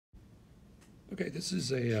Okay, this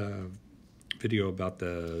is a video about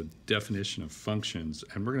the definition of functions,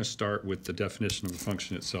 and we're going to start with the definition of a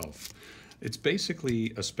function itself. It's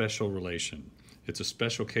basically a special relation. It's a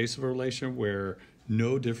special case of a relation where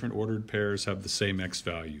no different ordered pairs have the same x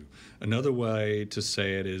value. Another way to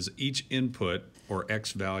say it is each input, or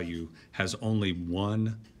x value, has only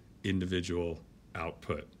one individual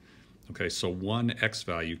output. Okay, so one x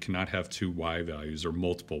value cannot have two y values or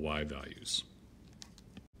multiple y values.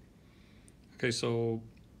 Okay, so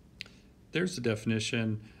there's the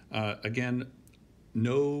definition. Again,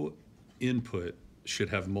 no input should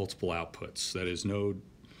have multiple outputs. That is, no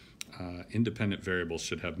independent variables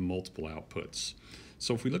should have multiple outputs.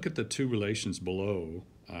 So if we look at the two relations below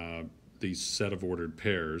these set of ordered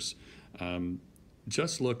pairs,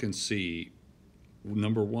 just look and see,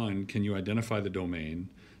 number one, can you identify the domain?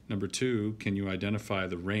 Number two, can you identify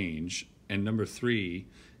the range? And number three,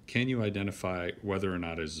 can you identify whether or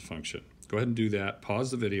not it is a function? Go ahead and do that.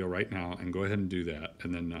 Pause the video right now and go ahead and do that,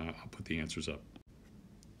 and then I'll put the answers up.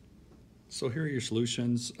 So here are your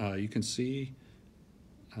solutions. You can see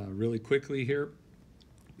really quickly here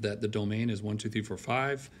that the domain is 1, 2, 3, 4,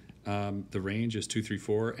 5. The range is 2, 3,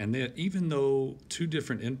 4. And that even though two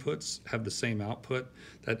different inputs have the same output,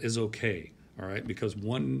 that is okay, all right? Because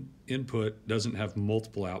one input doesn't have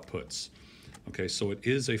multiple outputs. Okay, so it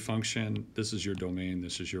is a function. This is your domain.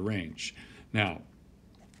 This is your range. Now,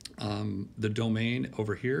 the domain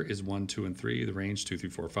over here is 1, 2, and 3, the range 2, 3,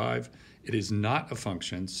 4, 5. It is not a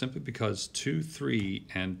function simply because 2, 3,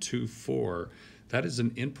 and 2, 4, that is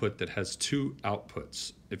an input that has two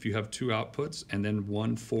outputs. If you have two outputs and then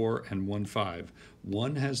 1, 4, and 1, 5,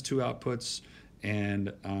 one has two outputs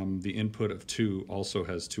and the input of 2 also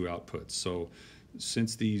has two outputs. So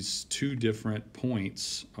since these two different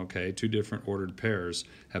points, okay, two different ordered pairs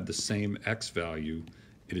have the same x value,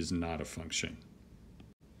 it is not a function.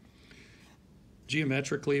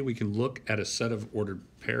 Geometrically, we can look at a set of ordered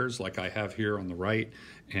pairs like I have here on the right,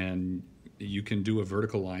 and you can do a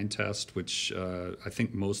vertical line test, which I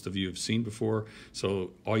think most of you have seen before.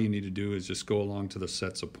 So all you need to do is just go along to the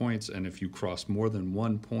sets of points, and if you cross more than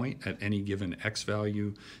one point at any given x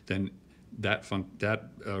value, then that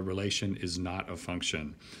relation is not a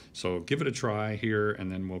function. So give it a try here,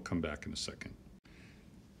 and then we'll come back in a second.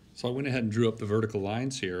 So I went ahead and drew up the vertical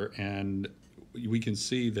lines here, and we can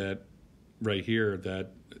see that right here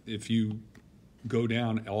that if you go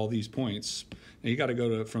down all these points, and you got to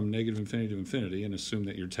go from negative infinity to infinity and assume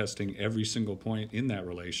that you're testing every single point in that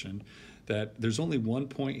relation, that there's only one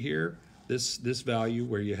point here, this value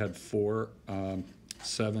where you had 4,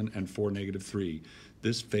 7, and 4, negative 3.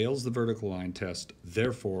 This fails the vertical line test,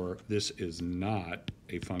 therefore this is not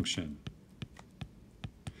a function.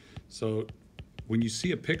 So when you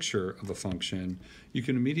see a picture of a function, you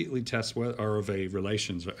can immediately test whether, or of a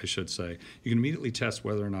relations, I should say, you can immediately test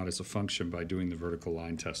whether or not it's a function by doing the vertical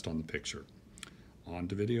line test on the picture. On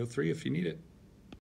to video 3 if you need it.